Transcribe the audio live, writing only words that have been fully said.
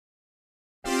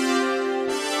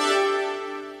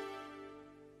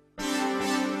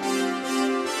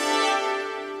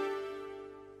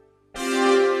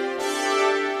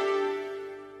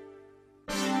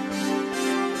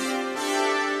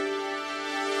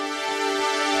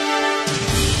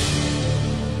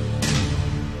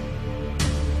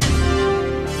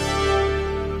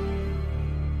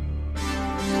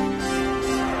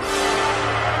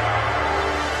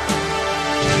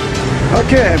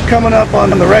Okay, I'm coming up on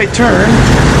the right turn.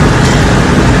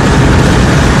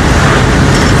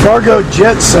 Fargo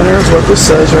Jet Center is what this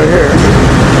says right here.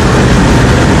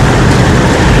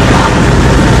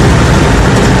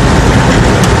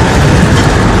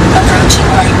 Approaching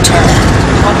right turn,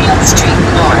 20th Street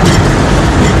North.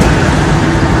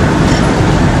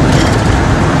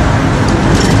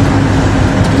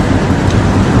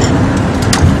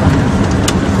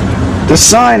 The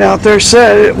sign out there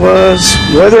said it was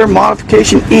Weather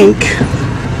Modification Inc.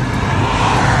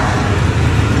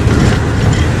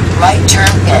 Right turn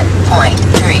in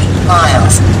 0.3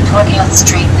 miles, 20th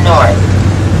Street North.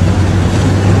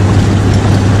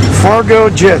 Fargo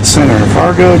Jet Center,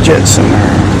 Fargo Jet Center.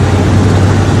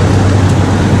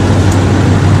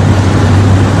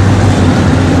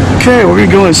 Okay, we're going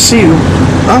to go and see.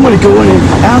 I'm going to go in and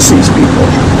ask these people.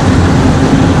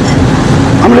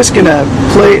 I'm just going to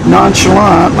play it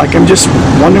nonchalant, like I'm just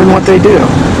wondering what they do.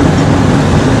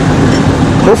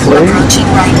 Hopefully, approaching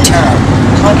right turn,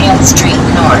 20th Street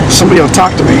North. Somebody will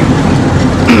talk to me.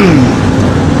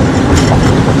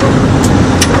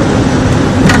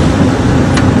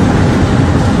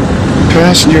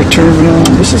 Passenger terminal.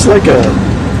 This is like a...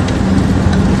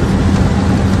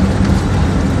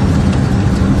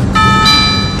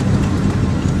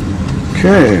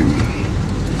 Okay.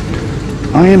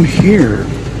 I am here.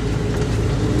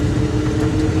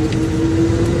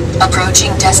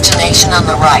 Approaching destination on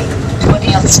the right,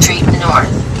 20th Street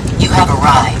North. You have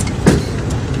arrived.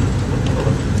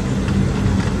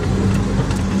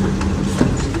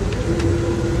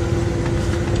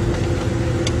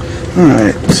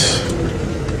 Alright.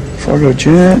 Fargo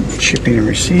Jet, shipping and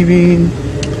receiving.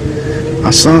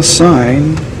 I saw a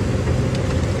sign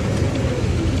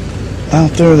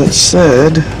out there that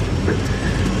said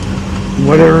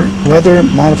Weather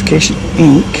Modification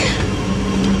Inc.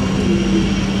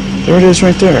 There it is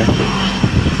right there.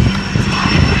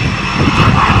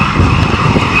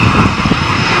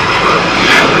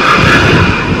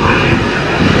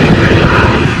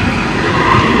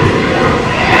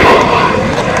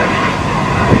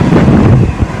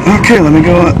 Okay, let me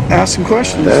go ask some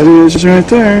questions. That is right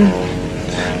there.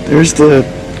 There's the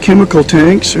chemical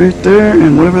tanks right there,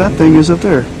 and whatever that thing is up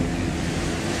there.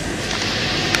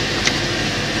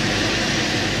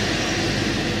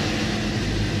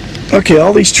 Okay,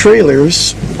 all these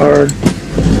trailers are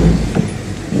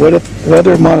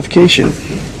weather modification.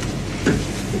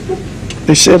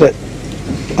 They said it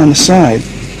on the side.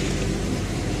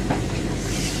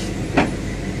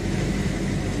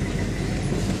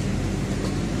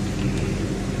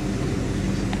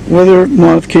 Weather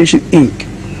Modification Inc.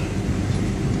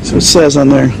 So it says on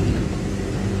there.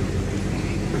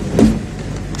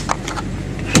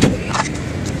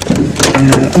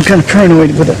 I'm kind of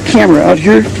paranoid with a camera out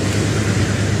here.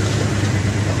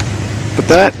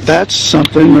 But that's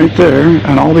something right there,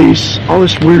 and all this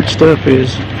weird stuff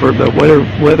is for the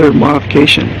weather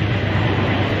modification.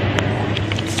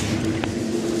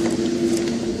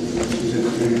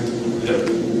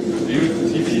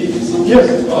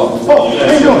 Yes. Oh,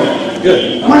 how you doing?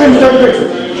 Good. My name is Doug Fisher.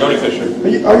 Jody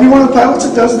Fisher. Are you one of the pilots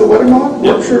that does the weather mod?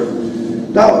 Yep. Sure.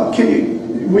 Now, can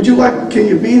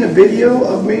you be in a video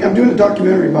of me? I'm doing a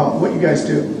documentary about what you guys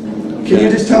do. Can you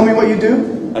just tell me what you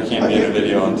do? I can't be in a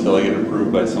video until I get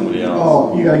approved by somebody else.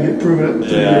 Oh, you gotta get proven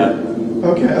it. Yeah.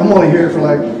 Okay, I'm only here for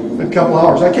like a couple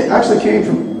hours. I actually came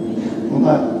from, well,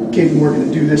 not came from working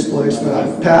to do this place, but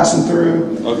I'm passing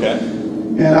through. Okay.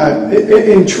 And it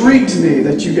intrigues me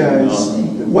that you guys,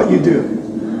 what you do.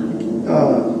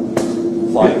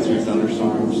 Flying through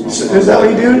thunderstorms. So is that what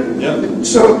you do? Yep.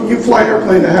 So you fly an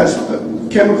airplane that has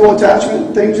chemical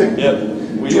attachment things that Yep.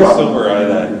 We use drop silver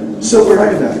iodide. silver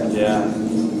iodide. Yeah.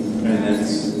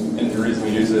 And the reason we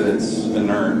use it, it's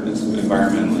inert, it's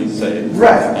environmentally safe.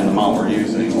 Right. And the amount we're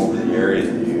using over the area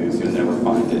that you use, you'll never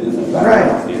find it in the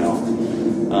Right. you know.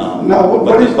 Now,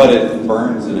 but it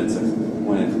burns, and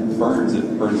when it burns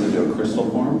into a crystal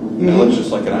form. Mm-hmm. It looks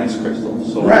just like an ice crystal.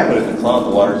 So when Right. you put it in the cloud,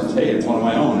 the water says, hey, it's one of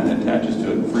my own, and it attaches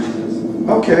to it and freezes.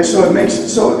 Okay, so it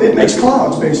makes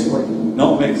clouds basically.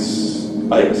 No, it makes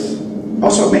ice.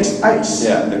 Also, it makes ice.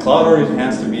 Yeah, the cloud already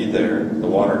has to be there. The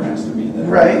water has to be there.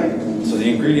 Right. So the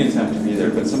ingredients have to be there,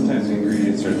 but sometimes the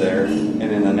ingredients are there, and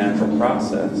in the natural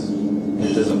process,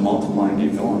 it doesn't multiply and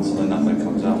get going, so then nothing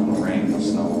comes out, no rain, no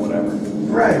snow, whatever.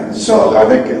 Right. So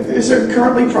is there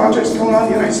currently projects going on in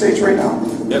the United States right now?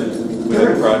 Yep. We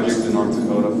have a project in North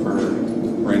Dakota for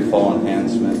rainfall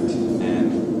enhancement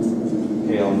and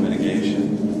hail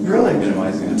mitigation. Really?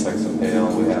 Minimizing the effects of hail.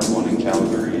 We have one in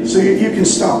Calgary. So you can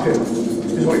stop hail,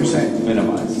 is what you're saying?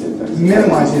 Minimize the effects.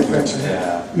 Minimize the effects of hail.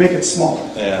 Yeah. Make it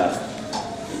small. Yeah.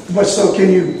 But so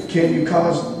can you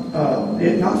cause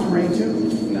it not to rain too?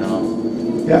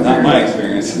 No, Yeah, not my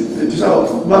experience.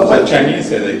 So, The but Chinese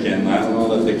say they can. I don't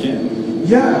know that they can.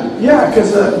 yeah,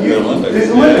 because The Olympics,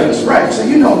 the Olympics, yeah. right? So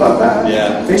you know about that.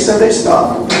 Yeah. They said they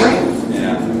stopped the rain.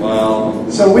 Yeah. Well.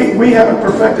 So we haven't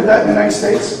perfected that in the United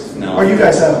States. No. Or you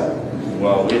guys haven't.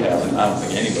 Well, we haven't. I don't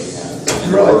think anybody has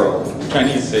in Really? the world. The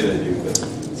Chinese say they do, but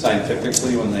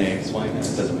scientifically, when they explain it,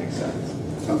 it doesn't make sense.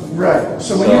 Right.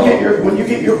 So when So- you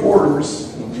get your orders,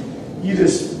 you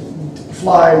just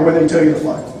fly where they tell you to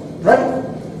fly, right?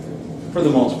 For the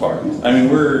most part. I mean,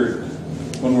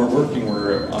 when we're working,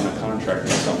 we're on a contract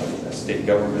with somebody, a state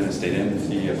government, a state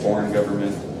entity, a foreign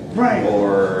government, Right.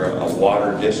 or a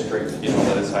water district, you know,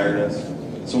 that has hired us.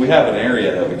 So we have an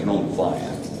area that we can only fly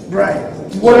in. Right.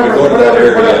 So we go to that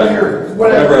area,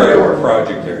 Whatever our your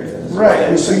project area is. right.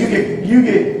 And so you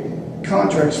get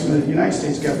contracts from the United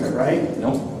States government, right?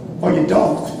 Nope. Oh, you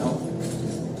don't. Nope.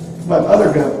 But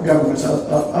other governments,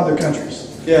 other countries.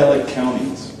 Yeah, like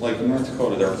counties, like in North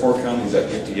Dakota, there are 4 counties that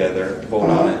get together, vote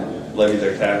on it, levy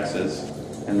their taxes,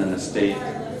 and then the state,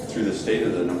 through the state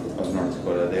of North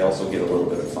Dakota, they also get a little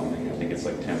bit of funding. I think it's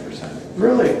like 10%.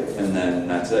 Really? And then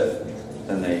that's it.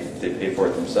 Then they pay for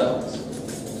it themselves.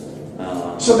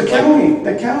 So the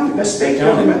state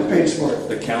government pays for it.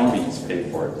 The counties pay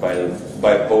for it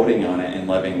by voting on it and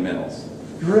levying mills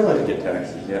to Really? get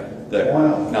taxes. Yeah. There.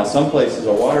 Wow. Now some places,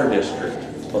 a water district,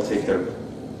 they'll take their,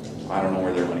 I don't know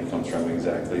where their money comes from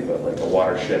exactly, but like a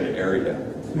watershed area.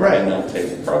 Right. And they'll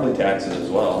take probably taxes as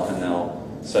well, and they'll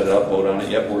set it up, vote on it.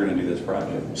 Yep, we're going to do this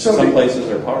project. So some the- places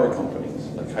are power companies,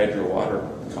 like hydro water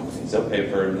companies. They'll pay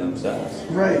for it themselves.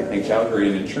 Right. And Calgary,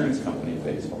 an insurance company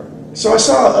pays for it. So I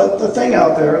saw the thing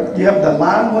out there. You have the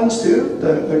line ones too.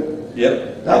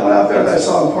 Yep. That one out there that I That's-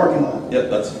 saw in the parking lot. Yep,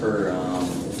 that's for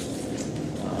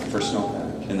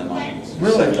snowpack in the mountains.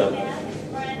 Really? Set up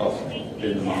up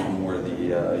in the mountain where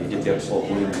you get the upslope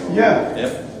wind. Yeah.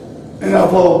 Yep. And I'll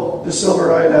blow the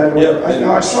silver iodide. Yep.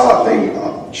 I saw a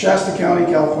thing, Shasta County,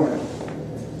 California.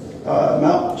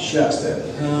 Mount Shasta.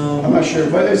 I'm not sure,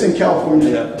 but it's in California.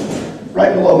 Yep.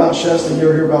 Right below Mount Shasta, you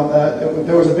ever hear about that?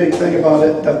 There was a big thing about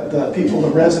it that the people, the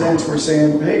residents were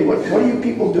saying, hey, what are you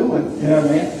people doing? You know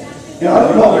what I mean? You know, I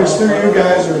don't know if it's through you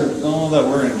guys or No, that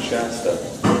we're in Shasta.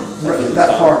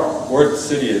 that far. Where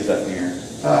city is that near?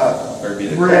 Or be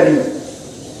the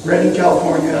Redding,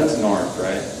 California. That's north,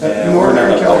 right? Northern we're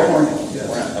not up there. California, yes.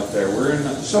 We're not up there. We're in.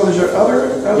 So there's other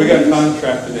We got things?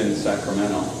 contracted in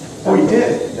Sacramento. Oh, you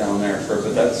did? Down there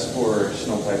but that's for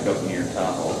snowpack up near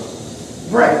Tahoe.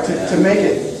 Right, to make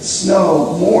it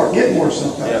snow more, get more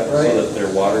snow, Yeah, so right? that their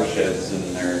watersheds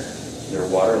and their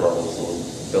water levels will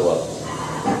fill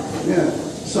up. Yeah.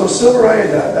 So silver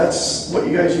iodide, that's what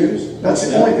you guys use? That's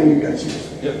the Yeah. only thing you guys use?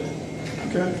 Yep.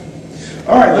 Okay.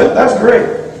 All right, that's great.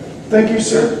 Thank you,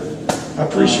 sir. I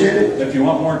appreciate it. If you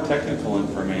want more technical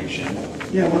information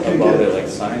Yeah, what can you about get? it, like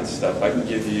science stuff, I can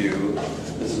give you,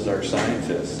 this is our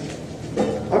scientist,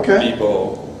 Okay.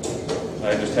 Bo.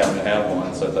 I just happen to have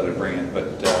one, so I thought I'd bring it, but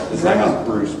his Right name on. is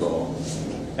Bruce Bo.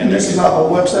 And this is not a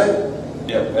website?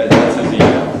 Yep, that's his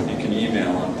email. You can email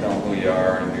him, tell him who you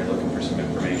are, and you're looking for some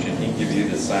information. He can give you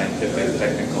the scientific,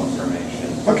 technical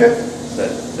information Okay. that,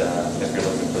 if you're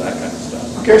looking for that kind of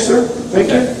stuff. Okay, sir. Thank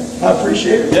you. Okay. I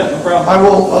appreciate it. Yeah, no problem. I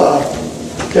will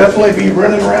definitely be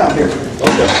running around here.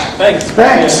 Okay, thanks.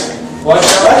 Thanks. Yeah. Watch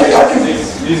out.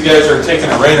 These guys are taking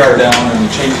a radar down and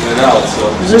changing it out, so.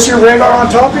 Is this your radar on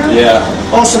top here? Yeah.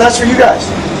 Oh, so that's for you guys?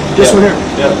 This Yep. one here?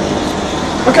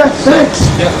 Yep. Okay, thanks.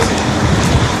 Yep.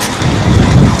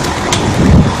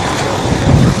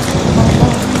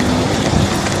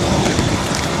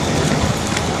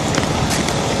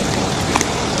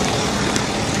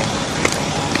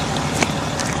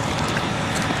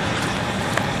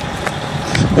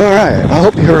 All right, I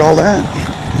hope you heard all that.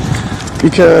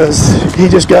 Because he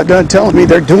just got done telling me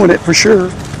they're doing it for sure,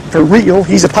 for real.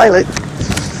 He's a pilot.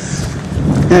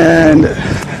 And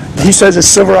he says it's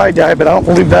silver iodide, but I don't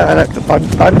believe that.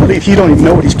 I believe he don't even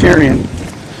know what he's carrying.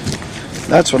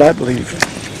 That's what I believe.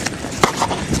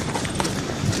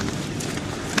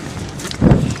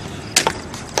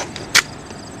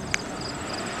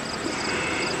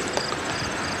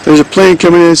 There's a plane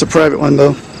coming in. It's a private one,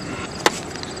 though.